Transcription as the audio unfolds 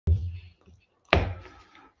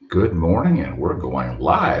Good morning, and we're going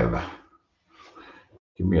live.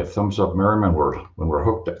 Give me a thumbs up, Merriman, when we're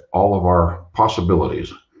hooked at all of our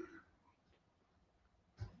possibilities.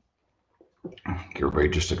 Give everybody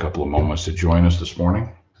just a couple of moments to join us this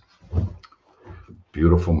morning.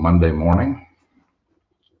 Beautiful Monday morning.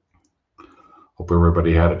 Hope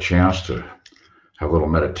everybody had a chance to have a little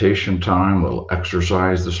meditation time, a little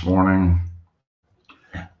exercise this morning.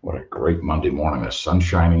 What a great Monday morning. The sun's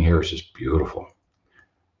shining here. It's just beautiful.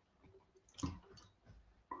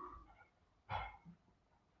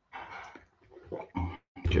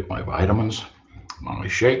 Get my vitamins, my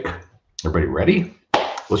shake. Everybody ready?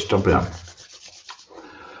 Let's jump in.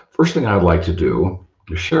 First thing I'd like to do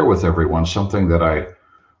is share with everyone something that I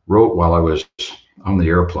wrote while I was on the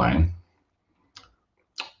airplane,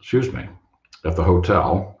 at the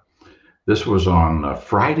hotel. This was on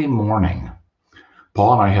Friday morning.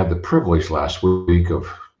 Paul and I had the privilege last week of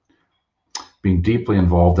being deeply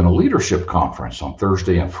involved in a leadership conference on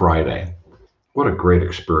Thursday and Friday. What a great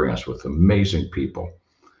experience with amazing people.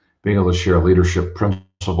 Being able to share leadership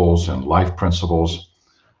principles and life principles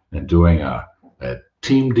and doing a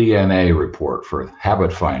team DNA report for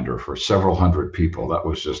Habit Finder for several hundred people. That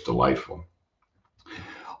was just delightful.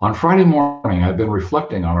 On Friday morning, I've been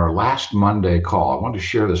reflecting on our last Monday call. I wanted to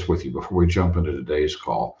share this with you before we jump into today's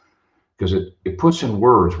call, because it puts in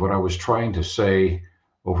words what I was trying to say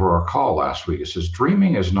over our call last week. It says,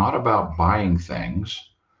 dreaming is not about buying things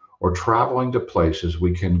or traveling to places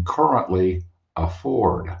we can currently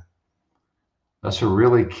afford. That's a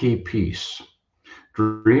really key piece.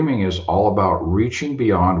 Dreaming is all about reaching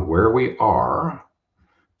beyond where we are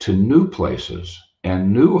to new places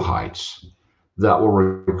and new heights that will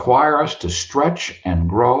require us to stretch and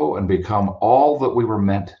grow and become all that we were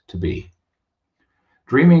meant to be.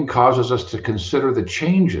 Dreaming causes us to consider the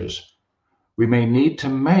changes we may need to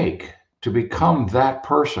make to become that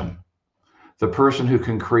person, the person who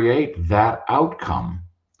can create that outcome.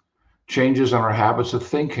 Changes in our habits of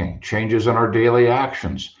thinking, changes in our daily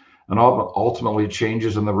actions, and ultimately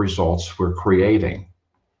changes in the results we're creating.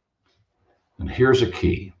 And here's a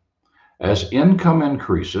key. As income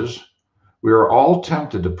increases, we are all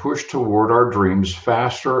tempted to push toward our dreams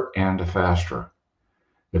faster and faster.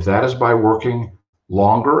 If that is by working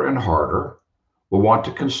longer and harder, we'll want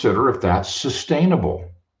to consider if that's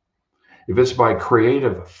sustainable. If it's by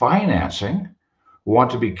creative financing, we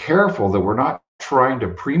want to be careful that we're not trying to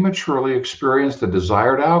prematurely experience the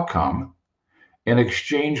desired outcome in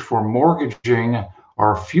exchange for mortgaging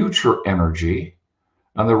our future energy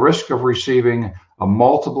and the risk of receiving a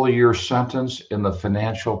multiple-year sentence in the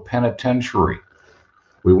financial penitentiary.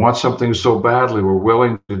 We want something so badly we're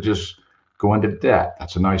willing to just go into debt.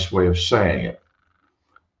 That's a nice way of saying it,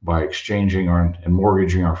 by exchanging and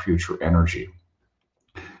mortgaging our future energy.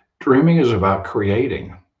 Dreaming is about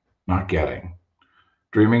creating, not getting.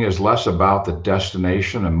 Dreaming is less about the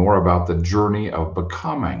destination and more about the journey of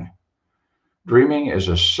becoming. Dreaming is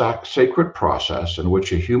a sacred process in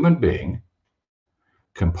which a human being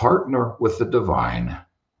can partner with the divine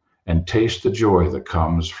and taste the joy that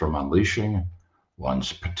comes from unleashing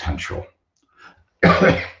one's potential.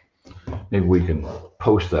 Maybe we can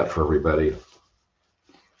post that for everybody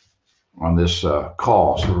on this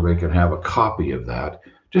call so everybody can have a copy of that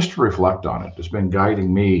just to reflect on it. It's been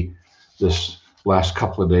guiding me this last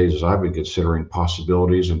couple of days as I've been considering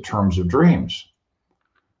possibilities in terms of dreams.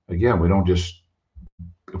 Again, we don't just,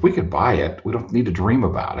 if we could buy it, we don't need to dream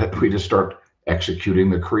about it. We just start executing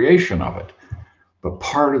the creation of it. But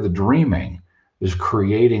part of the dreaming is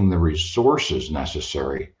creating the resources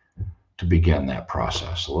necessary to begin that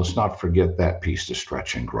process. So let's not forget that piece to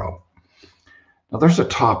stretch and grow. Now, there's a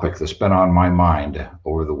topic that's been on my mind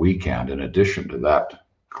over the weekend, in addition to that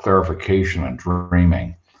clarification and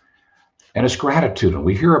dreaming, and it's gratitude. And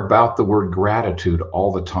we hear about the word gratitude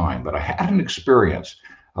all the time, but I had an experience,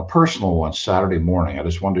 a personal one, Saturday morning. I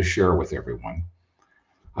just wanted to share with everyone.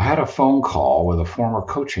 I had a phone call with a former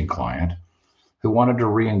coaching client who wanted to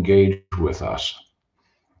re-engage with us.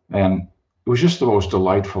 And it was just the most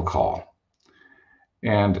delightful call.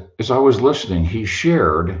 And as I was listening, he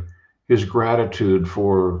shared his gratitude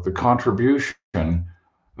for the contribution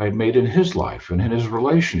I had made in his life and in his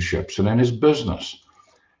relationships and in his business.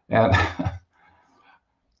 And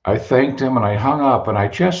I thanked him and I hung up and I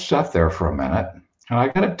just sat there for a minute. And I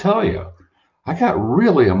got to tell you, I got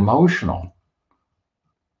really emotional.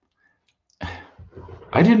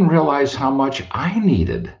 I didn't realize how much I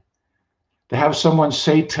needed to have someone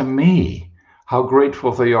say to me how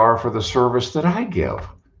grateful they are for the service that I give.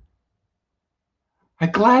 I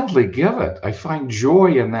gladly give it. I find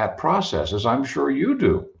joy in that process, as I'm sure you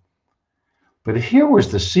do. But here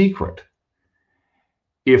was the secret.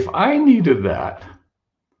 If I needed that,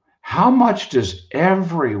 how much does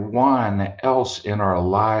everyone else in our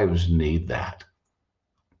lives need that?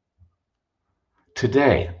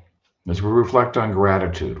 Today, as we reflect on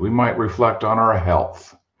gratitude, we might reflect on our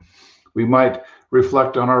health. We might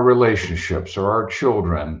reflect on our relationships or our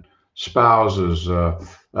children, spouses,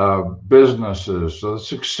 businesses, the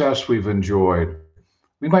success we've enjoyed.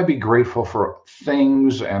 We might be grateful for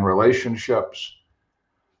things and relationships.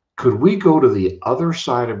 Could we go to the other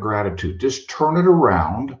side of gratitude, just turn it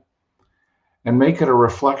around and make it a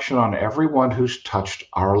reflection on everyone who's touched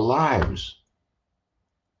our lives?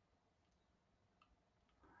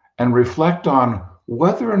 And reflect on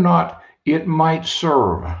whether or not it might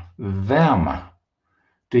serve them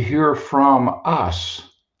to hear from us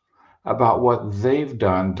about what they've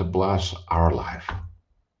done to bless our life.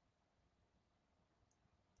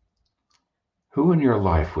 Who in your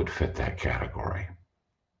life would fit that category?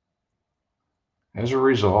 As a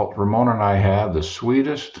result, Ramona and I had the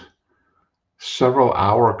sweetest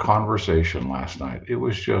several-hour conversation last night. It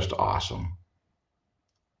was just awesome.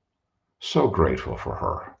 So grateful for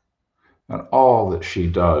her and all that she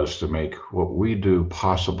does to make what we do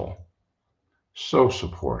possible. So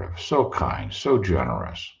supportive, so kind, so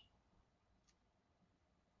generous.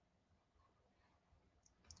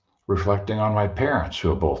 Reflecting on my parents who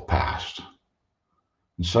have both passed.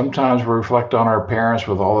 And sometimes we reflect on our parents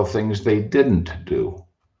with all the things they didn't do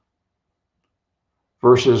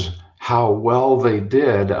versus how well they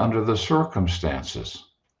did under the circumstances.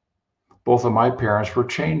 Both of my parents were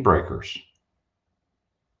chain breakers,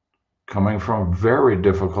 coming from very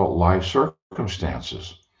difficult life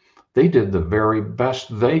circumstances. They did the very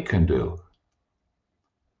best they can do.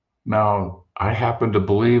 Now, I happen to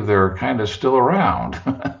believe they're kind of still around,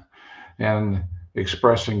 and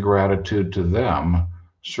expressing gratitude to them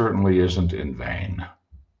certainly isn't in vain.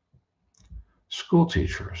 School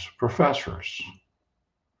teachers, professors,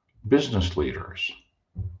 business leaders.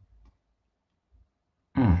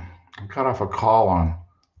 I got off a call on,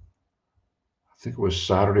 I think it was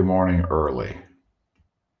Saturday morning early,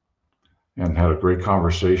 and had a great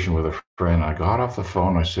conversation with a friend. I got off the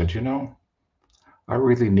phone. I said, I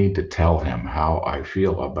really need to tell him how I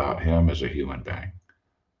feel about him as a human being.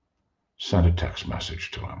 Sent a text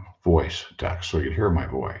message to him, voice text, so you'd hear my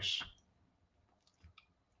voice.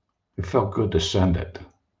 It felt good to send it.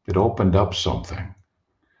 It opened up something.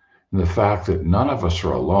 And the fact that none of us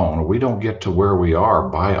are alone, we don't get to where we are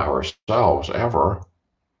by ourselves ever.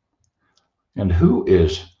 And who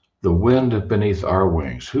is the wind beneath our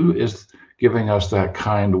wings? Who is giving us that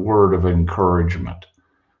kind word of encouragement?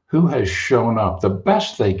 Who has shown up the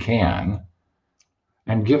best they can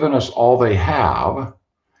and given us all they have,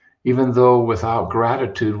 even though without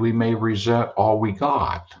gratitude we may resent all we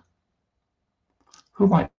got? Who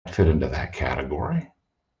might fit into that category?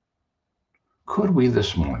 Could we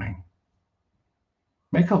this morning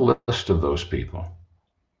make a list of those people?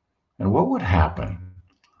 And what would happen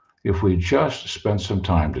if we just spent some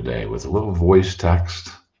time today with a little voice text,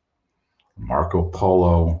 Marco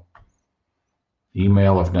Polo,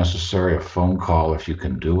 email if necessary, a phone call if you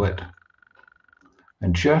can do it,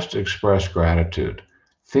 and just express gratitude?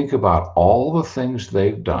 Think about all the things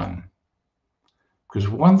they've done. Because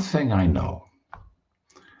one thing I know,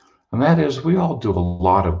 and that is we all do a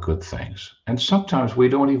lot of good things. And sometimes we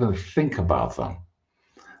don't even think about them.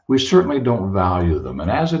 We certainly don't value them. And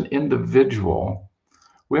as an individual,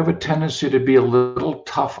 we have a tendency to be a little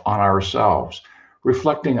tough on ourselves,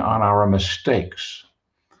 reflecting on our mistakes,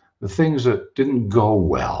 the things that didn't go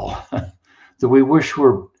well, that we wish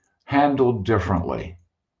were handled differently.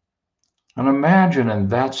 And imagine in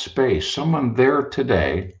that space, someone there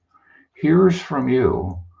today hears from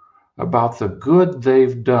you about the good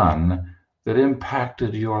they've done that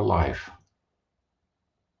impacted your life.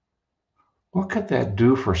 What could that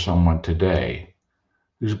do for someone today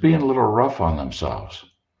who's being a little rough on themselves?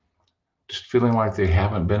 Just feeling like they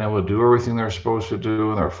haven't been able to do everything they're supposed to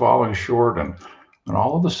do and they're falling short, and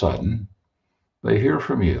all of a sudden they hear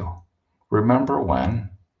from you. Remember when?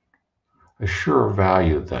 I sure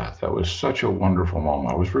valued that. That was such a wonderful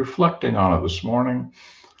moment. I was reflecting on it this morning,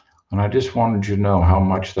 and I just wanted you to know how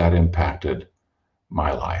much that impacted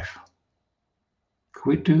my life. Could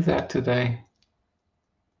we do that today?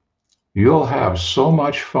 You'll have so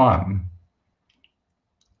much fun.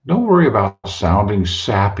 Don't worry about sounding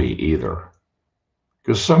sappy either,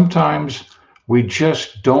 because sometimes we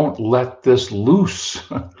just don't let this loose.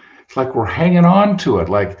 It's like we're hanging on to it.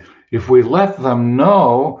 Like if we let them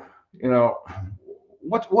know,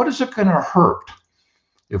 what is it going to hurt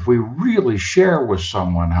if we really share with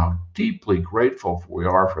someone how deeply grateful we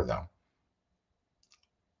are for them?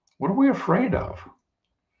 What are we afraid of?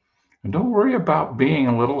 And don't worry about being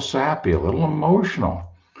a little sappy, a little emotional,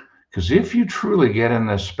 because if you truly get in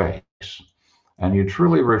this space and you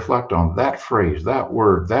truly reflect on that phrase, that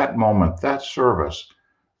word, that moment, that service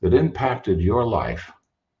that impacted your life,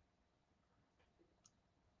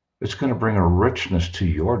 it's going to bring a richness to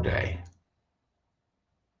your day.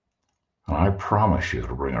 And I promise you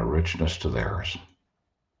to bring a richness to theirs.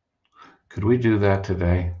 Could we do that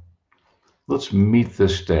today? Let's meet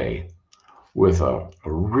this day with a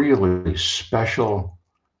really special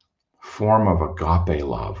form of agape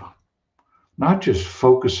love, not just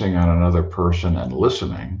focusing on another person and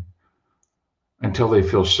listening until they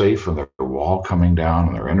feel safe and their wall coming down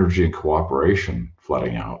and their energy and cooperation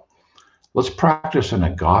flooding out. Let's practice an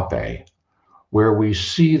agape where we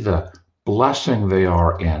see the blessing they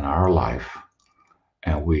are in our life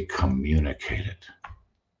and we communicate it.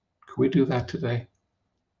 Could we do that today?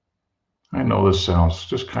 I know this sounds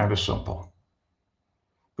just kind of simple,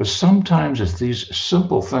 but sometimes it's these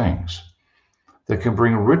simple things that can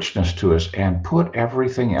bring richness to us and put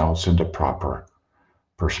everything else into proper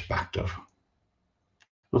perspective.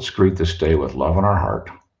 Let's greet this day with love in our heart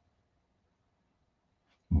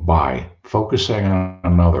by focusing on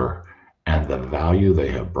another and the value they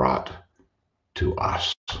have brought to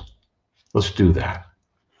us. Let's do that.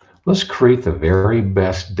 Let's create the very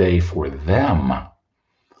best day for them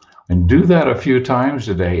and do that a few times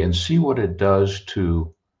today and see what it does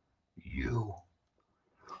to you.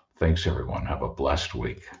 Thanks, everyone. Have a blessed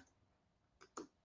week.